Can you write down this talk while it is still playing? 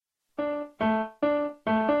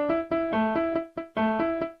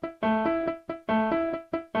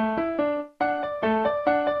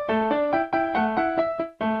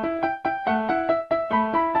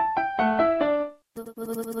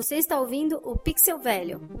Você está ouvindo o Pixel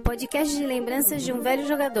Velho, o podcast de lembranças de um velho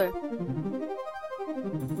jogador.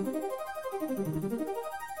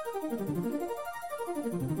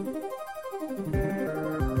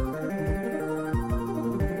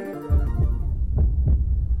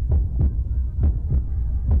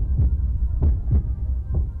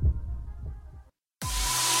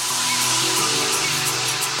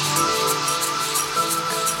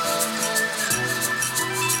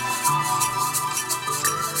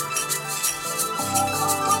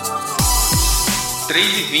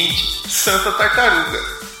 Santa Tartaruga.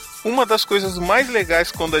 Uma das coisas mais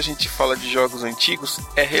legais quando a gente fala de jogos antigos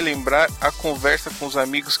é relembrar a conversa com os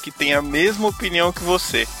amigos que têm a mesma opinião que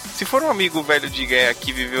você. Se for um amigo velho de guerra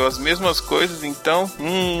que viveu as mesmas coisas, então,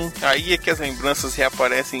 aí é que as lembranças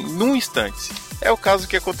reaparecem num instante. É o caso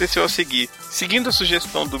que aconteceu a seguir. Seguindo a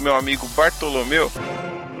sugestão do meu amigo Bartolomeu,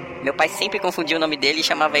 meu pai sempre confundia o nome dele e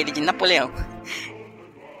chamava ele de Napoleão.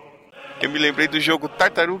 Eu me lembrei do jogo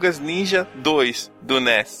Tartarugas Ninja 2 do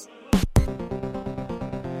NES.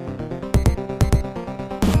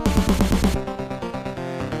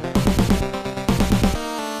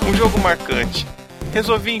 Um jogo marcante.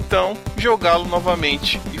 Resolvi então jogá-lo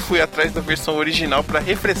novamente e fui atrás da versão original para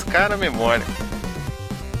refrescar a memória.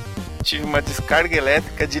 Tive uma descarga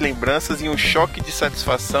elétrica de lembranças e um choque de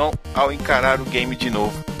satisfação ao encarar o game de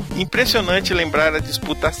novo. Impressionante lembrar a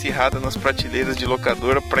disputa acirrada nas prateleiras de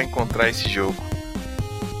locadora para encontrar esse jogo.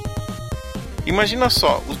 Imagina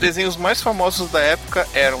só, os desenhos mais famosos da época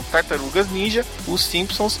eram Tartarugas Ninja, Os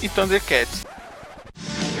Simpsons e Thundercats.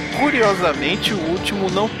 Curiosamente, o último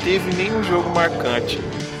não teve nenhum jogo marcante.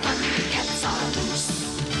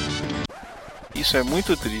 Isso é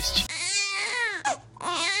muito triste.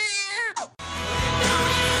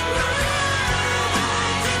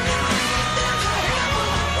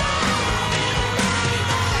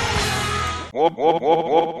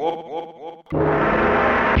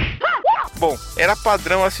 Bom, era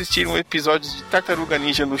padrão assistir um episódio de Tartaruga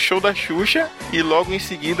Ninja no show da Xuxa e logo em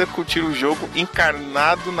seguida curtir o jogo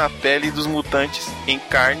encarnado na pele dos mutantes em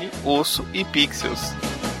carne, osso e pixels.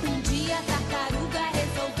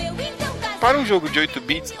 Para um jogo de 8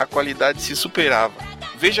 bits, a qualidade se superava.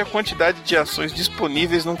 Veja a quantidade de ações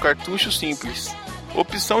disponíveis num cartucho simples.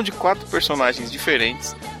 Opção de 4 personagens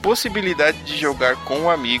diferentes, possibilidade de jogar com um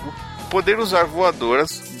amigo, poder usar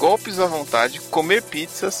voadoras, golpes à vontade, comer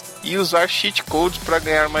pizzas e usar cheat codes para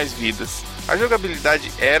ganhar mais vidas. A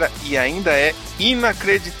jogabilidade era e ainda é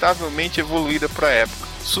inacreditavelmente evoluída para a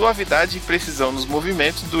época. Suavidade e precisão nos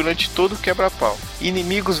movimentos durante todo o quebra-pau.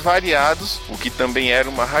 Inimigos variados, o que também era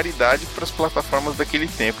uma raridade para as plataformas daquele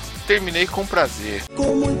tempo. Terminei com prazer.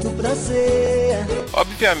 Com muito prazer.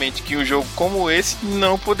 Obviamente que um jogo como esse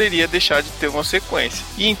não poderia deixar de ter uma sequência.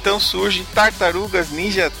 E então surge Tartarugas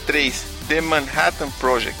Ninja 3, The Manhattan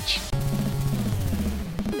Project.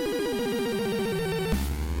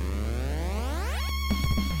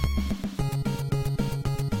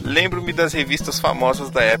 Lembro-me das revistas famosas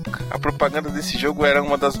da época. A propaganda desse jogo era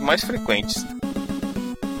uma das mais frequentes.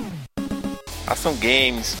 Ação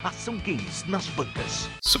Games nas bancas,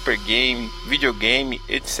 Super Game, videogame,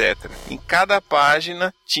 etc. Em cada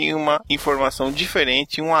página tinha uma informação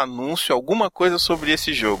diferente, um anúncio, alguma coisa sobre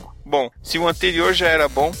esse jogo. Bom, se o anterior já era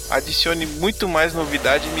bom, adicione muito mais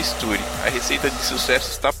novidade e misture. A receita de sucesso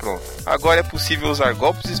está pronta. Agora é possível usar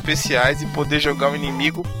golpes especiais e poder jogar o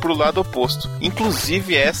inimigo pro lado oposto.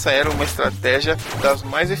 Inclusive essa era uma estratégia das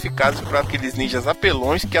mais eficazes para aqueles ninjas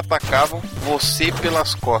apelões que atacavam você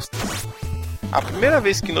pelas costas. A primeira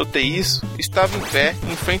vez que notei isso, estava em pé,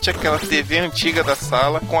 em frente àquela TV antiga da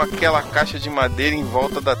sala, com aquela caixa de madeira em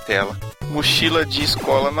volta da tela, mochila de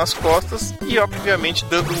escola nas costas e, obviamente,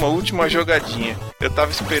 dando uma última jogadinha. Eu estava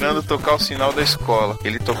esperando tocar o sinal da escola.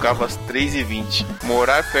 Ele tocava às 3h20.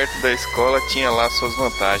 Morar perto da escola tinha lá suas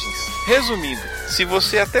vantagens. Resumindo, se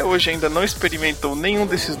você até hoje ainda não experimentou nenhum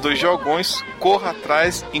desses dois jogões, corra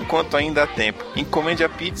atrás enquanto ainda há tempo. Encomende a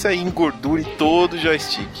pizza e engordure todo o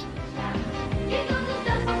joystick.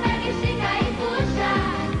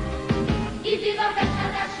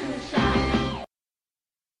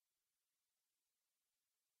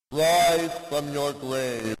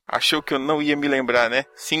 Achou que eu não ia me lembrar, né?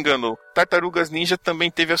 Se enganou. Tartarugas Ninja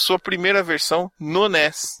também teve a sua primeira versão no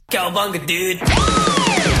NES. Cowabunga, dude!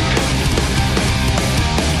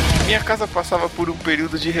 Minha casa passava por um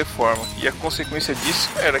período de reforma e a consequência disso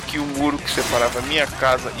era que o muro que separava minha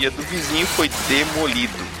casa e a do vizinho foi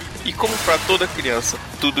demolido. E como para toda criança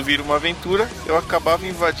tudo vira uma aventura, eu acabava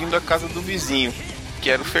invadindo a casa do vizinho, que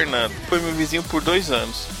era o Fernando. Foi meu vizinho por 2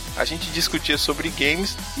 anos. A gente discutia sobre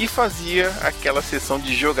games e fazia aquela sessão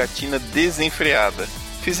de jogatina desenfreada.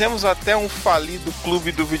 Fizemos até um falido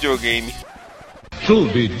clube do videogame.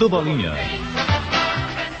 Clube do Bolinha.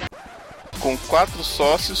 Com 4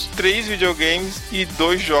 sócios, 3 videogames e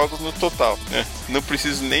 2 jogos no total. Não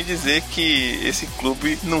preciso nem dizer que esse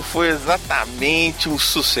clube não foi exatamente um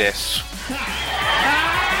sucesso.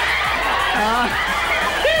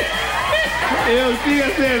 Eu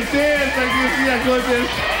tinha certeza que isso ia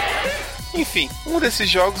acontecer. Enfim, um desses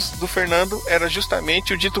jogos do Fernando era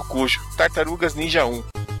justamente o dito cujo, Tartarugas Ninja 1.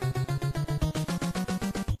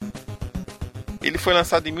 Ele foi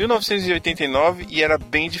lançado em 1989 e era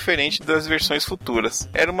bem diferente das versões futuras.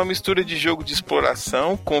 Era uma mistura de jogo de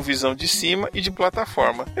exploração, com visão de cima e de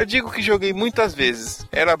plataforma. Eu digo que joguei muitas vezes.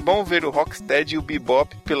 Era bom ver o Rocksteady e o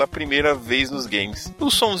Bebop pela primeira vez nos games. O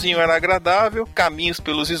sonzinho era agradável, caminhos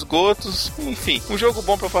pelos esgotos, enfim, um jogo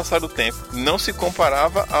bom para passar o tempo. Não se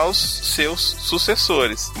comparava aos seus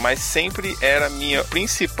sucessores, mas sempre era minha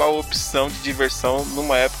principal opção de diversão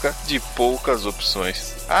numa época de poucas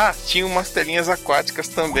opções. Ah, tinha umas telinhas aquáticas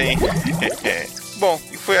também. Bom,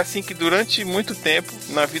 e foi assim que durante muito tempo,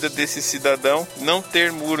 na vida desse cidadão, não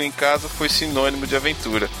ter muro em casa foi sinônimo de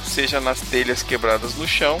aventura. Seja nas telhas quebradas no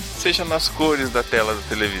chão, seja nas cores da tela da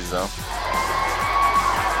televisão.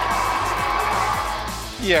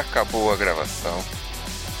 E acabou a gravação.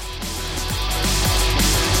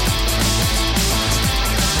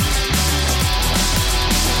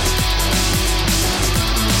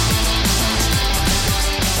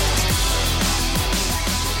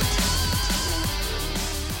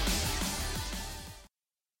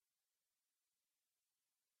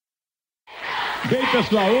 Bem,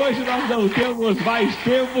 pessoal, hoje nós não temos mais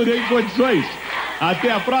tempo nem condições.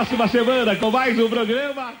 Até a próxima semana com mais um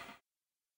programa.